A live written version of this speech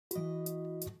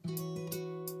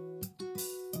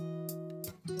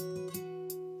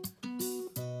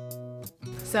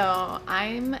So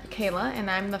I'm Kayla and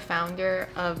I'm the founder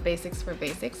of Basics for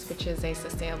Basics, which is a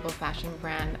sustainable fashion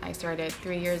brand I started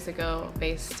 3 years ago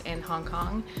based in Hong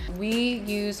Kong. We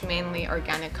use mainly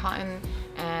organic cotton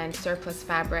and surplus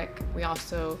fabric. We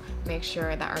also make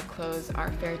sure that our clothes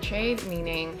are fair trade,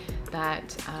 meaning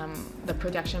that the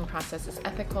production process is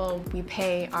ethical. We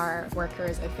pay our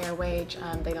workers a fair wage,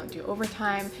 they don't do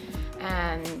overtime,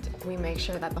 and we make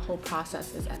sure that the whole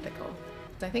process is ethical.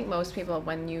 I think most people,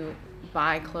 when you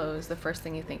buy clothes, the first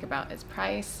thing you think about is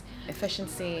price,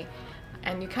 efficiency,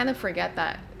 and you kind of forget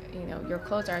that your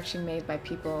clothes are actually made by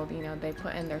people. They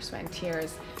put in their sweat and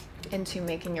tears into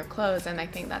making your clothes, and I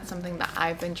think that's something that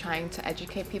I've been trying to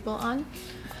educate people on.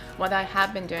 What I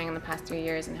have been doing in the past 3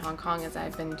 years in Hong Kong is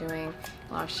I've been doing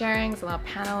a lot of sharings, a lot of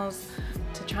panels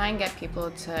to try and get people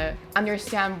to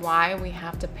understand why we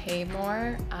have to pay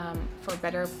more for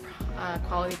better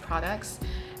quality products,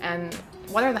 and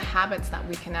what are the habits that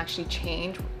we can actually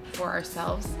change for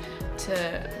ourselves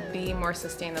to be more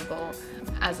sustainable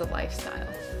as a lifestyle.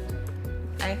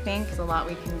 I think there's a lot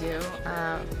we can do.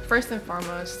 First and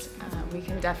foremost, we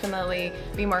can definitely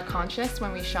be more conscious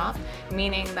when we shop,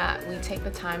 meaning that we take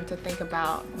the time to think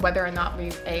about whether or not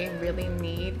we really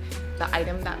need the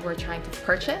item that we're trying to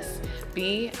purchase.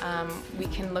 B, we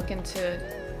can look into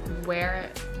where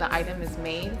the item is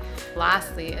made.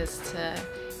 Lastly is to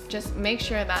just make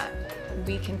sure that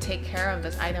we can take care of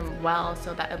this item well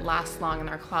so that it lasts long in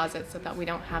our closet, so that we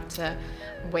don't have to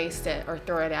waste it or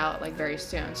throw it out very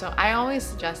soon. So I always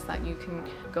suggest that you can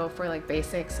go for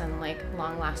basics and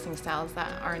long-lasting styles that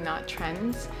are not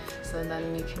trends, so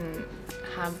then you can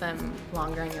have them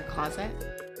longer in your closet.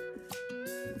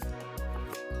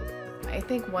 I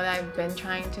think what I've been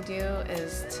trying to do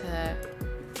is to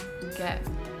get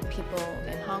people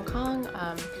in Hong Kong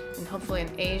and hopefully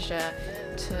in Asia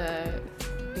to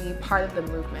be part of the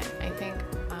movement. I think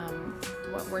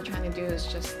what we're trying to do is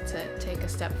just to take a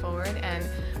step forward and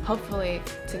hopefully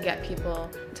to get people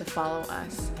to follow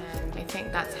us. And I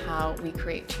think that's how we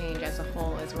create change as a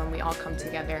whole, is when we all come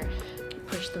together,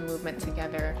 push the movement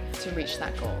together to reach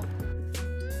that goal.